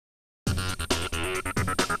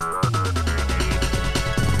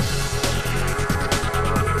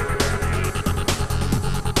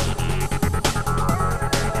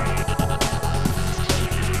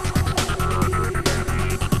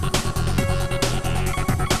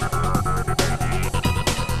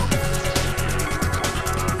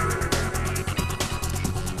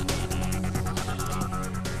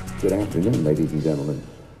Good afternoon, ladies and gentlemen.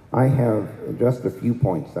 I have just a few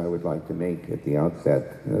points I would like to make at the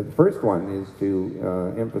outset. The first one is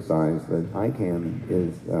to emphasize that ICANN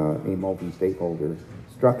is a multi-stakeholder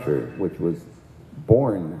structure which was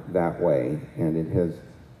born that way, and it has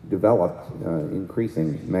developed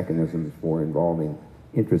increasing mechanisms for involving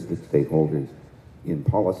interested stakeholders in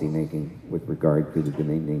policy making with regard to the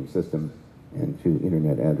domain name system and to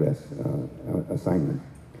internet address assignment.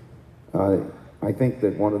 I think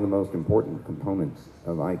that one of the most important components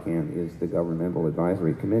of ICANN is the Governmental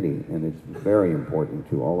Advisory Committee, and it's very important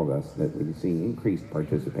to all of us that we see increased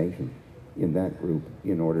participation in that group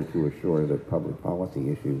in order to assure that public policy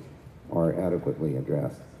issues are adequately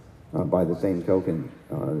addressed. By the same token,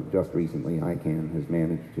 just recently ICANN has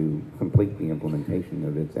managed to complete the implementation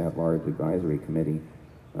of its at-large advisory committee,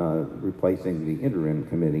 replacing the interim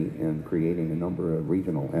committee and creating a number of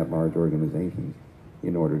regional at-large organizations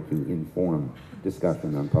in order to inform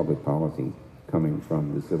discussion on public policy coming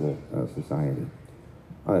from the civil society.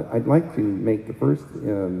 I'd like to make the first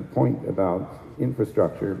point about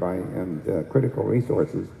infrastructure and critical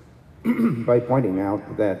resources by pointing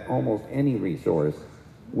out that almost any resource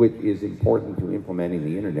which is important to implementing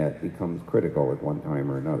the internet becomes critical at one time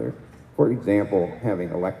or another. For example, having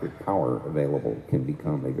electric power available can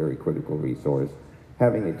become a very critical resource.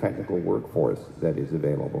 Having a technical workforce that is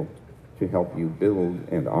available to help you build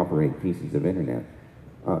and operate pieces of internet.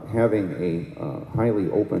 Having a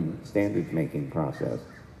highly open standards making process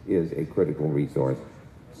is a critical resource.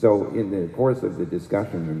 So in the course of the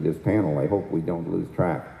discussion in this panel, I hope we don't lose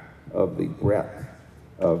track of the breadth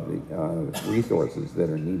of the resources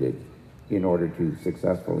that are needed in order to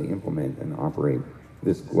successfully implement and operate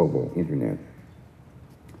this global internet.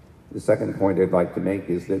 The second point I'd like to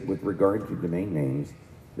make is that with regard to domain names,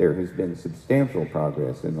 there has been substantial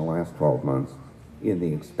progress in the last 12 months in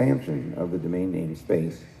the expansion of the domain name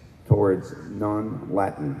space towards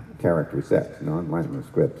non-Latin character sets, non-Latin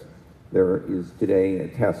scripts. There is today a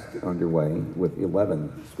test underway with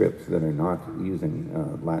 11 scripts that are not using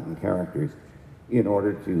Latin characters in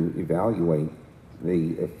order to evaluate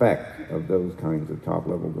the effect of those kinds of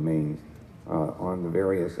top-level domains on the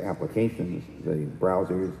various applications, the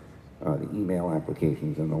browsers, the email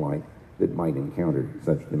applications and the like, that might encounter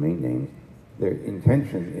such domain names. Their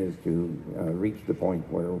intention is to reach the point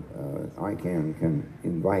where ICANN can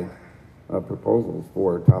invite proposals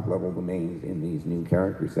for top-level domains in these new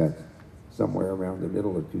character sets somewhere around the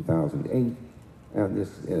middle of 2008. And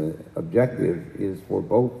this objective is for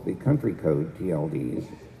both the country code TLDs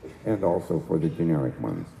and also for the generic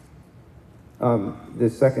ones. The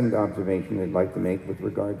second observation I'd like to make with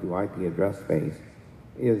regard to IP address space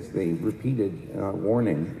is the repeated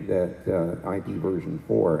warning that IP version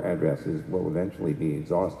 4 addresses will eventually be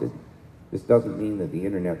exhausted. This doesn't mean that the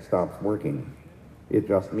internet stops working. It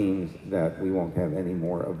just means that we won't have any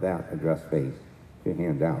more of that address space to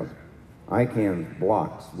hand out. ICANN's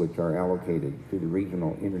blocks, which are allocated to the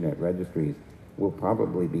regional internet registries, will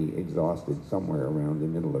probably be exhausted somewhere around the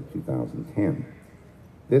middle of 2010.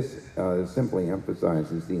 This simply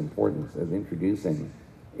emphasizes the importance of introducing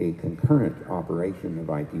a concurrent operation of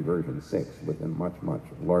IP version 6 with a much, much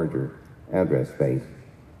larger address space.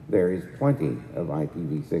 There is plenty of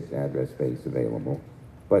IPv6 address space available,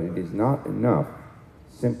 but it is not enough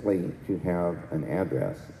simply to have an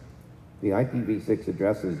address. The IPv6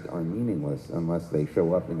 addresses are meaningless unless they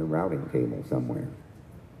show up in a routing table somewhere.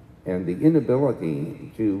 And the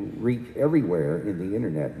inability to reach everywhere in the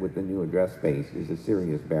internet with the new address space is a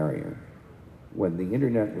serious barrier. When the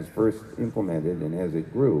internet was first implemented and as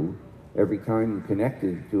it grew, every time you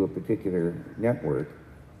connected to a particular network,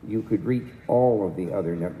 you could reach all of the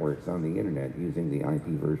other networks on the internet using the IP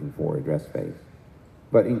version 4 address space.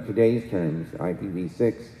 But in today's terms,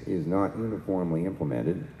 IPv6 is not uniformly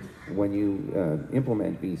implemented. When you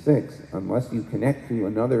implement v6, unless you connect to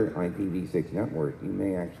another IPv6 network, you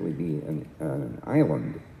may actually be an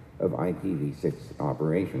island of IPv6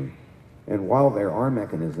 operation. And while there are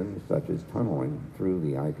mechanisms such as tunneling through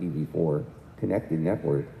the IPv4 connected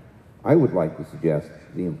network, I would like to suggest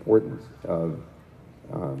the importance of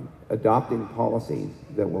adopting policies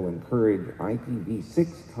that will encourage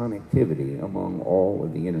IPv6 connectivity among all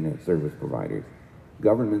of the internet service providers.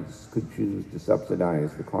 Governments could choose to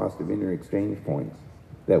subsidize the cost of inter-exchange points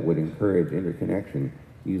that would encourage interconnection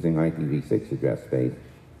using IPv6 address space,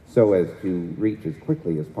 so as to reach as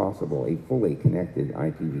quickly as possible a fully connected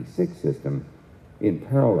IPv6 system in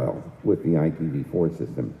parallel with the IPv4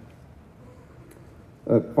 system.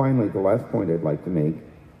 Finally, the last point I'd like to make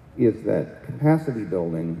is that capacity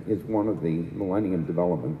building is one of the Millennium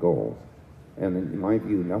Development Goals. And in my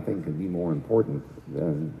view, nothing can be more important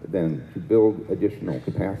than to build additional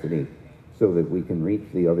capacity so that we can reach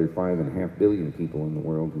the other 5.5 billion people in the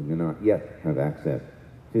world who do not yet have access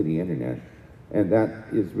to the internet. And that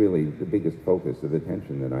is really the biggest focus of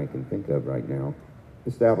attention that I can think of right now,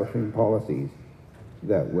 establishing policies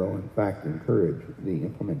that will in fact encourage the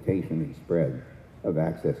implementation and spread of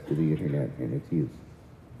access to the internet and its use.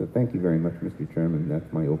 So thank you very much, Mr. Chairman.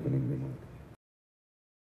 That's my opening remark.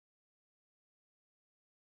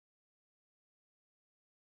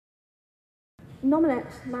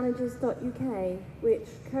 Nominet manages .uk, which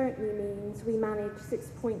currently means we manage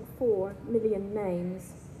 6.4 million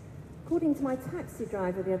names. According to my taxi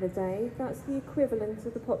driver the other day, that's the equivalent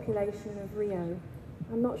of the population of Rio.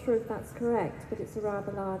 I'm not sure if that's correct, but it's a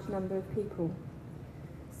rather large number of people.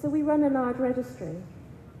 So we run a large registry,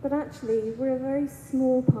 but actually we're a very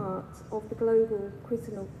small part of the global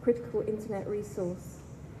critical internet resource,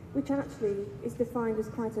 which actually is defined as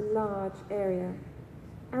quite a large area.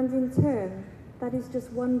 And in turn, that is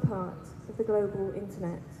just one part of the global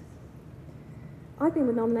internet. I've been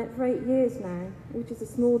with Nominet for 8 years now, which is a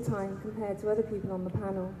small time compared to other people on the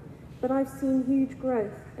panel, but I've seen huge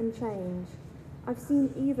growth and change. I've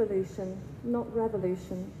seen evolution, not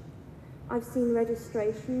revolution. I've seen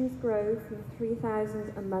registrations grow from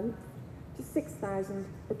 3,000 a month to 6,000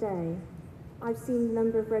 a day. I've seen the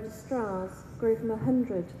number of registrars grow from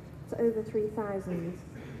 100 to over 3,000.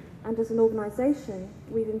 And as an organisation,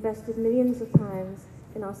 we've invested millions of pounds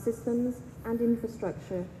in our systems and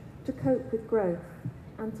infrastructure to cope with growth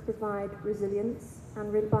and to provide resilience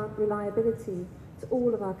and reliability to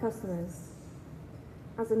all of our customers.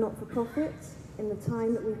 As a not-for-profit, in the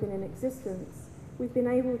time that we've been in existence, we've been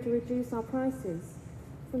able to reduce our prices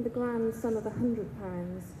from the grand sum of £100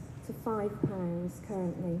 to £5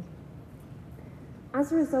 currently.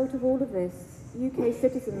 As a result of all of this, UK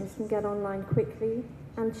citizens can get online quickly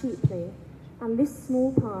and cheaply, and this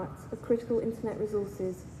small part of critical internet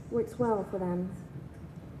resources works well for them.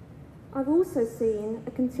 I've also seen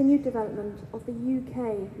a continued development of the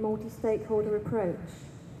UK multi-stakeholder approach.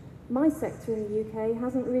 My sector in the UK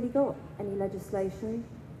hasn't really got any legislation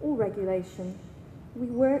or regulation. We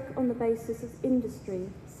work on the basis of industry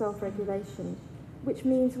self-regulation, which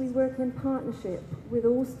means we work in partnership with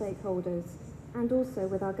all stakeholders and also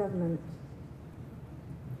with our government.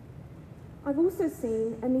 I've also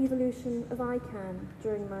seen an evolution of ICANN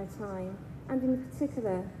during my time, and in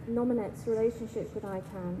particular, Nominet's relationship with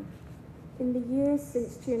ICANN. In the years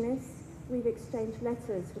since Tunis, we've exchanged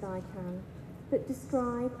letters with ICANN that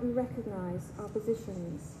describe and recognise our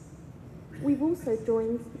positions. We've also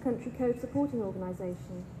joined the Country Code Supporting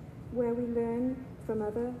Organisation, where we learn from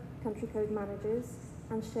other country code managers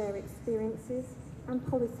and share experiences and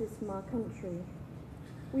policies from our country.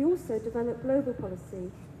 We also develop global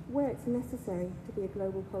policy where it's necessary to be a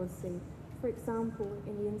global policy, for example,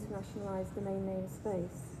 in the internationalised domain name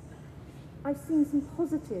space. I've seen some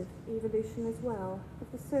positive evolution as well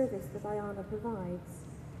of the service that IANA provides,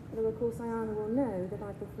 although of course IANA will know that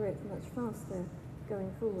I prefer it much faster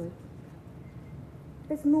going forward.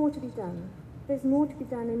 There's more to be done. There's more to be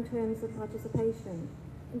done in terms of participation,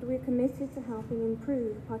 and we're committed to helping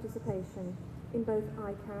improve participation in both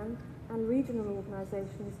ICANN and regional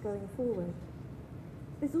organisations going forward.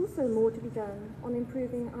 There's also more to be done on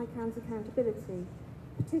improving ICANN's accountability,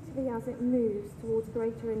 particularly as it moves towards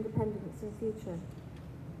greater independence in future.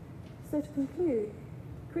 So to conclude,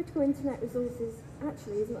 critical internet resources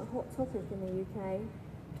actually isn't a hot topic in the UK,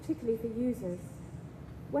 particularly for users.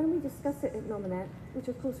 When we discuss it at Nominet, which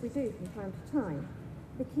of course we do from time to time,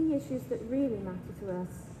 the key issues that really matter to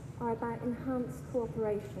us are about enhanced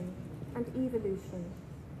cooperation and evolution.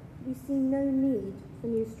 We see no need for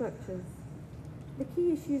new structures. The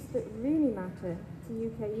key issues that really matter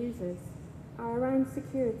to UK users are around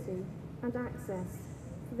security and access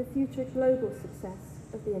for the future global success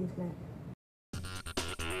of the internet.